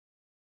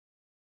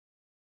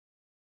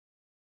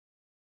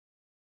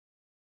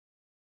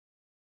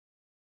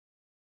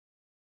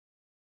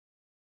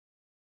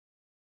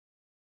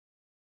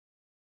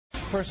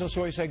Personal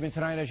story segment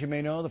tonight. As you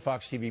may know, the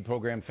Fox TV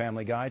program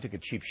Family Guy took a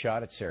cheap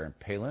shot at Sarah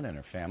Palin and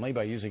her family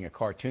by using a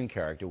cartoon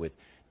character with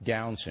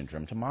Down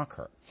syndrome to mock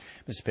her.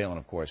 Mrs. Palin,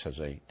 of course,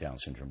 has a Down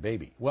syndrome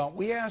baby. Well,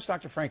 we asked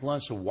Dr. Frank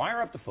Luntz to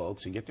wire up the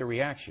folks and get their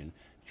reaction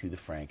to the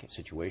Frank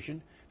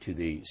situation,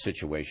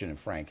 and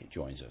Frank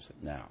joins us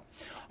now.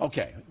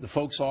 Okay, the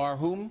folks are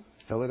whom?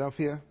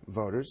 Philadelphia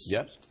voters.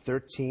 Yep.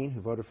 13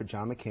 who voted for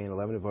John McCain,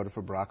 11 who voted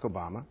for Barack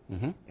Obama.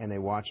 And they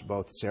watched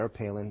both Sarah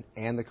Palin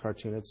and the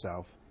cartoon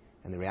itself.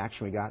 And the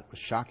reaction we got was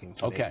shocking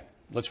to me. Okay,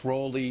 let's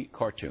roll the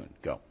cartoon.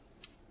 Go.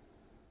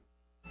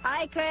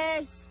 Hi,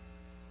 Chris.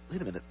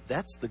 Wait a minute,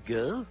 that's the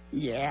girl?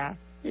 Yeah,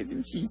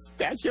 isn't she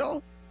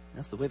special?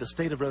 That's the way the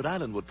state of Rhode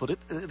Island would put it.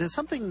 There's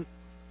something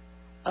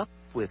up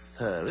with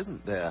her,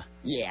 isn't there?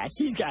 Yeah,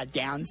 she's got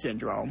Down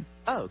syndrome.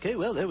 Oh, okay,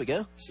 well, there we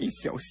go.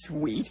 She's so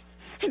sweet.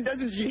 And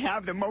doesn't she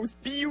have the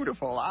most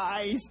beautiful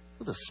eyes?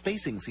 Well, the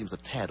spacing seems a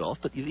tad off,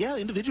 but yeah,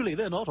 individually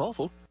they're not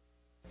awful.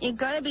 You're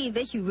gonna be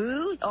this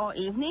rude all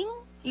evening?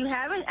 You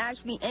haven't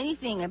asked me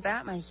anything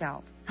about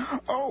myself.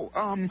 Oh,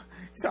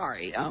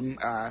 sorry.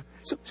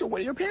 So what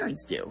do your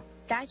parents do?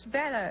 That's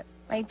better.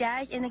 My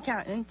dad's an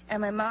accountant,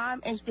 and my mom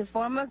is the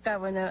former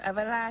governor of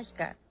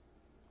Alaska.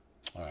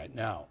 All right.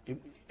 Now,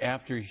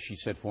 after she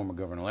said former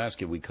governor of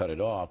Alaska, we cut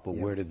it off, but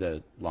where did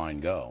the line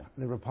go?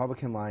 The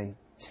Republican line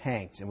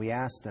tanked, and we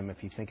asked them,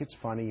 if you think it's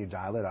funny, you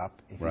dial it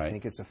up. If you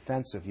think it's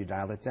offensive, you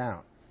dial it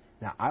down.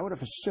 Now, I would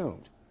have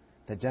assumed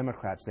that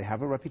Democrats, they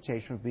have a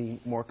reputation of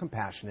being more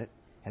compassionate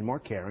and more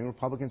caring.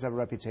 Republicans have a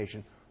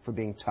reputation for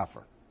being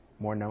tougher,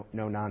 more no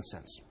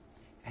nonsense.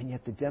 And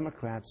yet the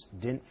Democrats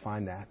didn't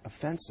find that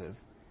offensive,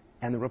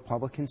 and the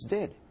Republicans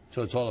did.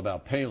 So it's all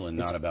about Palin,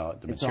 not about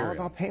the material. It's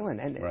all about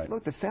Palin. And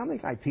look, the Family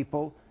Guy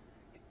people,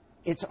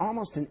 it's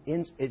almost an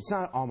it's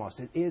not almost,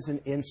 it is an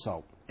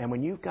insult. And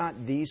when you've got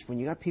when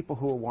you got people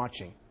who are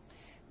watching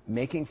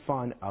making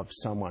fun of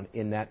someone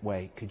in that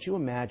way, could you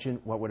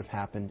imagine what would have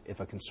happened if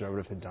a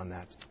conservative had done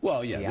that?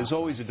 Well, yeah, there's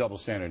always a double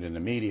standard in the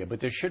media, but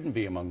there shouldn't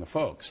be among the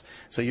folks.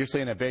 So you're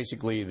saying that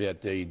basically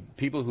that the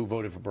people who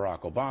voted for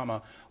Barack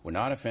Obama were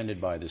not offended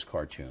by this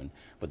cartoon,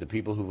 but the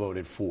people who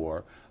voted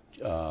for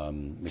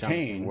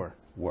McCain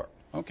were.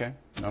 Okay.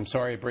 I'm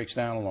sorry it breaks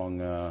down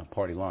along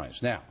party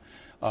lines. Now,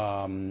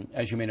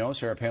 as you may know,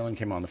 Sarah Palin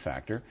came on The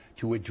Factor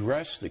to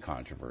address the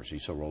controversy,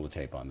 so roll the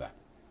tape on that.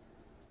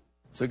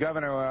 So,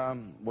 Governor,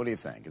 what do you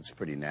think? It's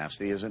pretty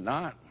nasty, is it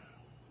not?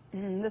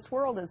 This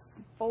world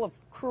is full of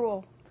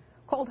cruel,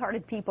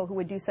 cold-hearted people who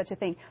would do such a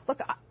thing.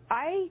 Look,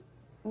 I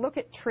look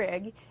at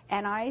Trig,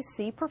 and I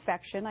see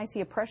perfection. I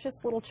see a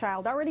precious little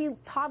child already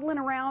toddling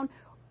around.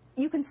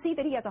 You can see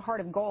that he has a heart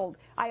of gold.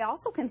 I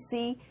also can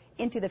see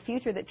into the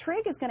future that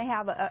Trig is going to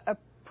have a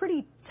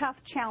pretty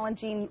tough,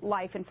 challenging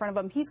life in front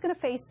of him. He's going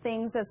to face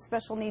things as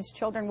special needs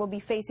children will be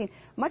facing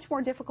much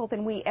more difficult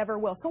than we ever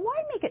will. So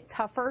why make it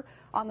tougher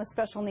on the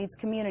special needs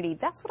community?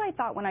 That's what I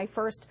thought when I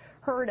first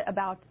heard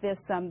about this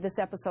this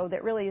episode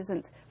that really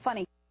isn't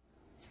funny.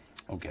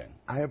 Okay.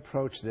 I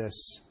approach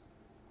this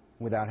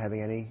without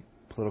having any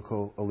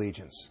political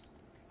allegiance.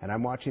 And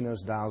I'm watching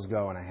those dials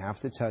go, and I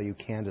have to tell you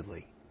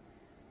candidly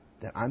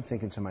that I'm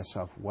thinking to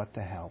myself, what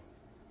the hell?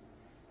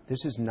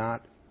 This is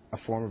not a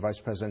former vice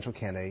presidential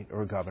candidate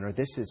or a governor.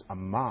 This is a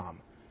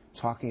mom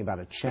talking about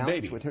a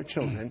challenge with her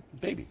children.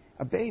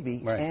 A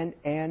baby. Right.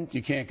 And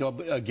you can't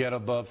get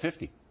above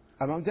 50.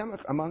 Among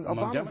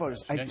Obama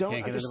voters. I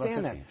don't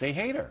understand that. They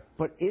hate her.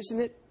 But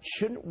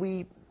shouldn't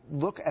we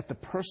look at the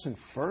person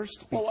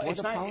first before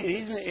the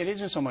politics? It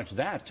isn't so much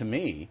that, to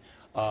me.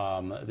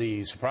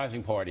 The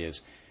surprising part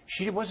is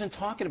she wasn't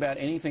talking about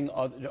anything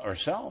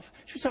herself.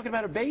 She was talking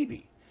about her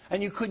baby.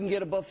 And you couldn't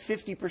get above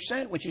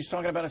 50% when she's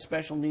talking about a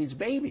special needs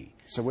baby.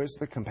 So where's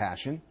the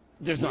compassion?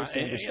 There's not.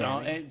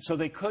 And so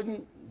they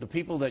couldn't, the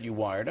people that you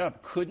wired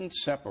up couldn't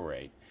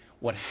separate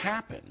what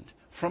happened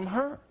from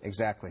her.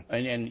 Exactly.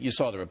 And you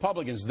saw the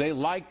Republicans, they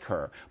liked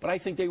her. But I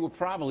think they were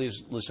probably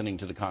listening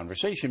to the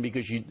conversation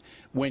because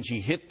when she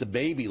hit the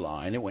baby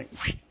line, it went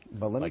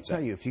But let me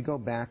tell you, if you go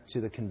back to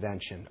the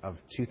convention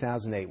of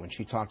 2008 when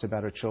she talked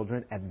about her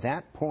children, at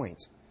that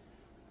point,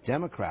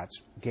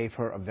 Democrats gave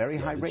her a very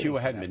high rating. She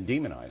hadn't been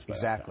demonized by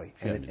Exactly.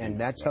 And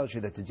that tells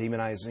you that the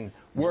demonizing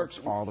works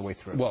all the way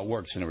through. Well, it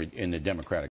works in the Democratic